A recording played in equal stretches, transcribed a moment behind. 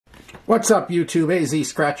What's up, YouTube? AZ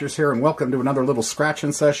Scratchers here, and welcome to another little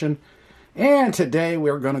scratching session. And today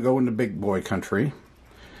we're going to go into big boy country.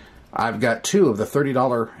 I've got two of the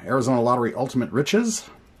 $30 Arizona Lottery Ultimate Riches.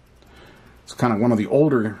 It's kind of one of the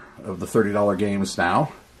older of the $30 games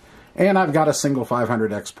now. And I've got a single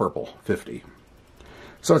 500X Purple 50.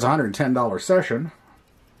 So it's a $110 session.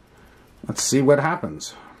 Let's see what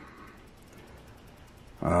happens.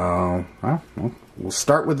 Well, we'll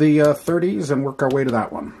start with the 30s and work our way to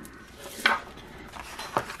that one.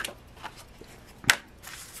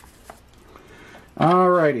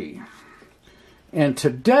 Alrighty, and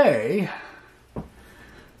today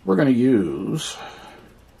we're going to use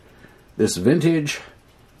this vintage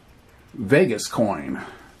Vegas coin.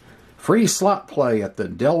 Free slot play at the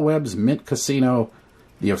Del Webb's Mint Casino.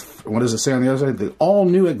 What does it say on the other side? The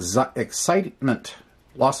all-new excitement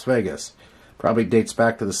Las Vegas. Probably dates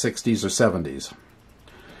back to the 60s or 70s.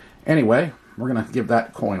 Anyway, we're going to give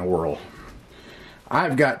that coin a whirl.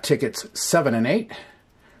 I've got tickets 7 and 8.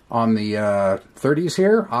 On the 30s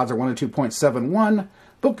here, odds are 102.71.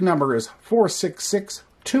 Book number is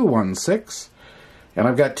 466216. And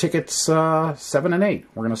I've got tickets 7 and 8.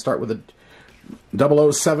 We're going to start with a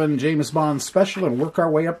 007 James Bond special and work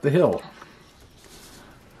our way up the hill.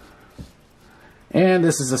 And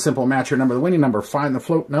this is a simple match your number. The winning number, find the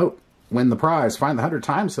float note, win the prize. Find the 100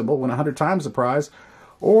 times symbol, win 100 times the prize.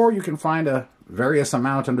 Or you can find a various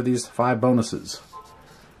amount under these 5 bonuses.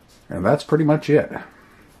 And that's pretty much it.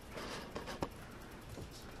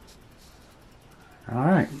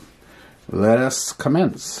 Alright, let us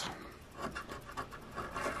commence.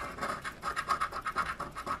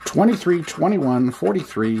 23, 21,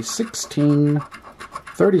 43, 16,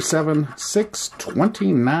 37, 6,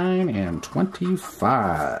 29, and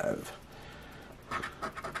 25.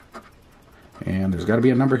 And there's got to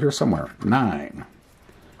be a number here somewhere. 9,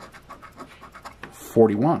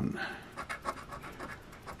 41,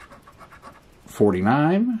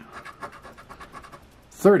 49,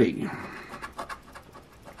 30,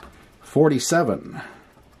 47,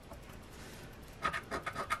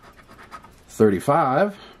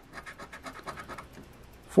 35,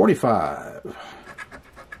 45,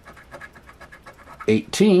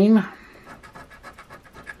 18,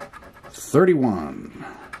 31,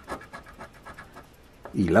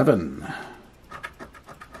 11,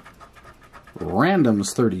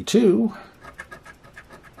 randoms 32,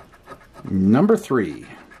 number 3,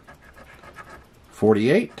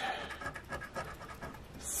 48,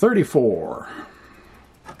 34,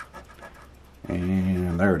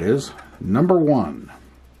 and there it is, number 1,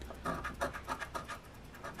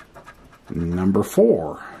 number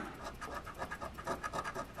 4,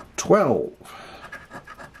 12,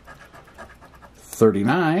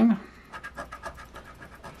 39,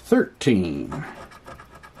 13,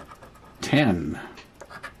 10,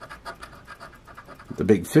 the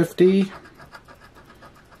big 50,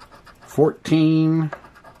 14,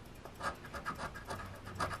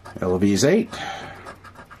 LV's 8,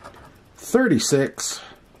 36,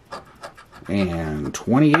 and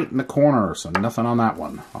 28 in the corner, so nothing on that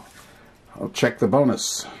one. I'll check the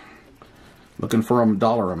bonus. Looking for a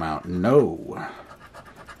dollar amount. No.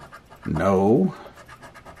 No.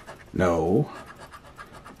 No.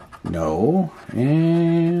 No.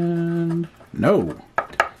 And no.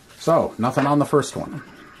 So, nothing on the first one.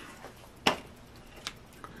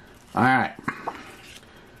 Alright.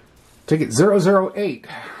 Ticket 008.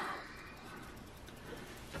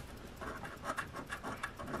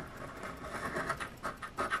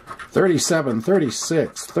 37,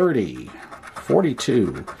 36, 30,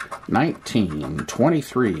 42, 19,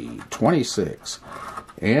 23, 26,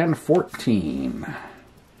 and 14.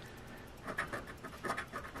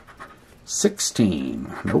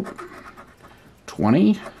 16, nope.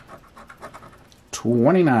 20,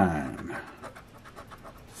 29,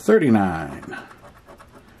 39,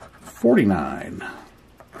 49,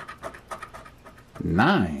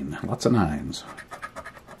 9, lots of 9s,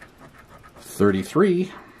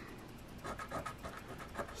 33,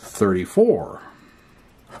 34,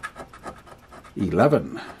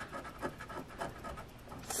 11,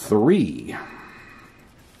 3,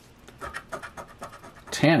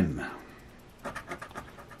 10,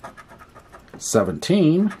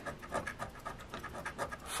 17,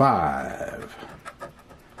 5,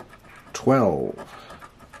 12,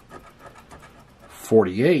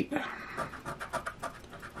 48,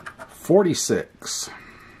 46,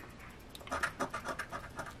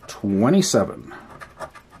 27,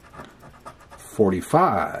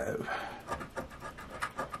 45,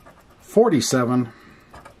 47,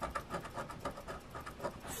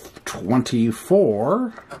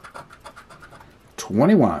 24,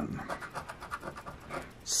 21,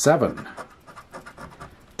 7,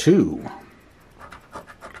 2,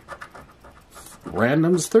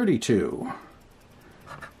 randoms 32,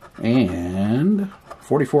 and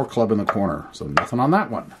 44 club in the corner, so nothing on that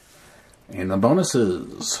one. And the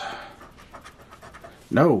bonuses,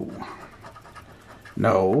 no,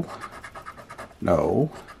 no,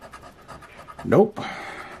 no, nope,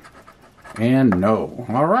 and no.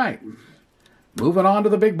 All right, moving on to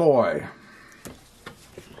the big boy.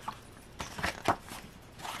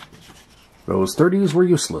 Those 30s were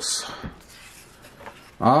useless.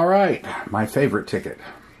 All right, my favorite ticket.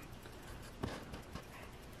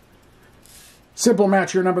 Simple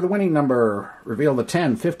match your number, the winning number. Reveal the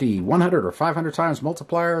 10, 50, 100, or 500 times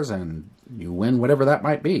multipliers, and you win whatever that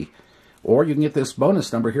might be. Or you can get this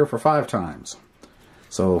bonus number here for 5 times.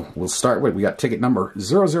 So we'll start with, we got ticket number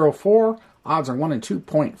 004. Odds are 1 in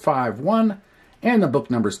 2.51. And the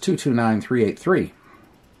book number is 229383.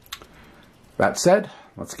 That said,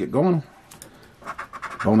 let's get going.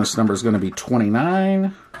 Bonus number is going to be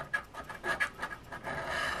 29,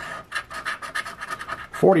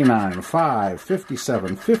 49, 5,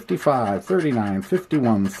 57, 55, 39,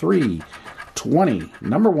 51, 3, 20,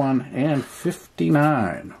 number 1, and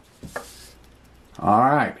 59. All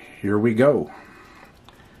right, here we go.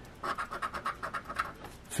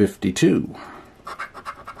 52,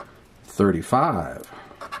 35,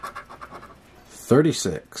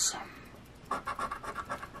 36,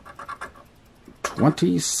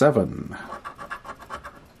 27,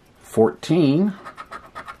 14,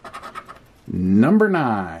 number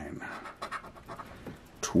 9,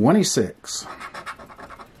 26,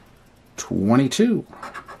 22,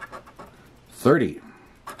 30,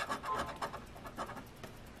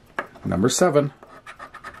 number 7,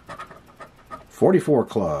 44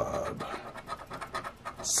 club,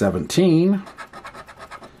 17,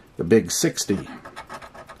 the big 60,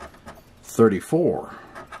 34,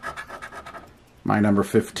 my number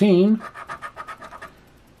 15,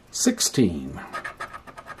 16,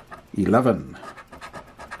 11,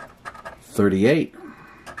 38,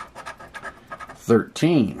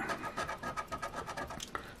 13,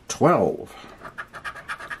 12,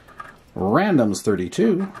 randoms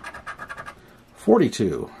 32,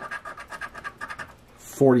 42,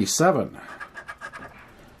 47,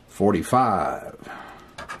 45,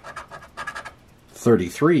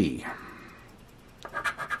 33,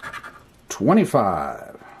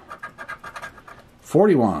 25,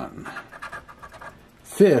 41,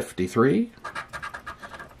 53,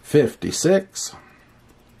 56,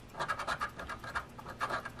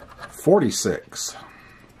 46,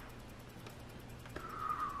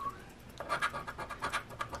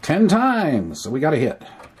 10 times, so we got a hit.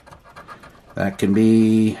 That can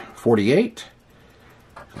be 48.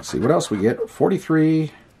 Let's see what else we get.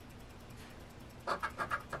 43,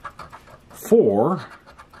 4,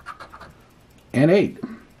 and 8.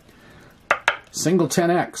 Single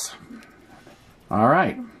 10x. All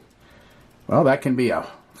right. Well, that can be a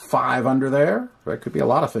 5 under there. That could be a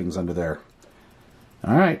lot of things under there.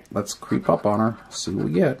 All right, let's creep up on her, see what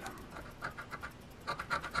we get.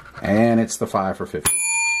 And it's the 5 for 50.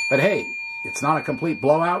 But hey, it's not a complete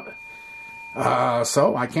blowout,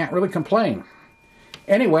 so I can't really complain.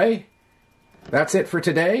 Anyway, that's it for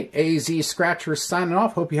today. AZ Scratcher signing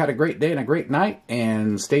off. Hope you had a great day and a great night,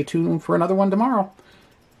 and stay tuned for another one tomorrow.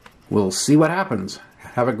 We'll see what happens.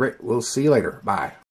 We'll see you later. Bye.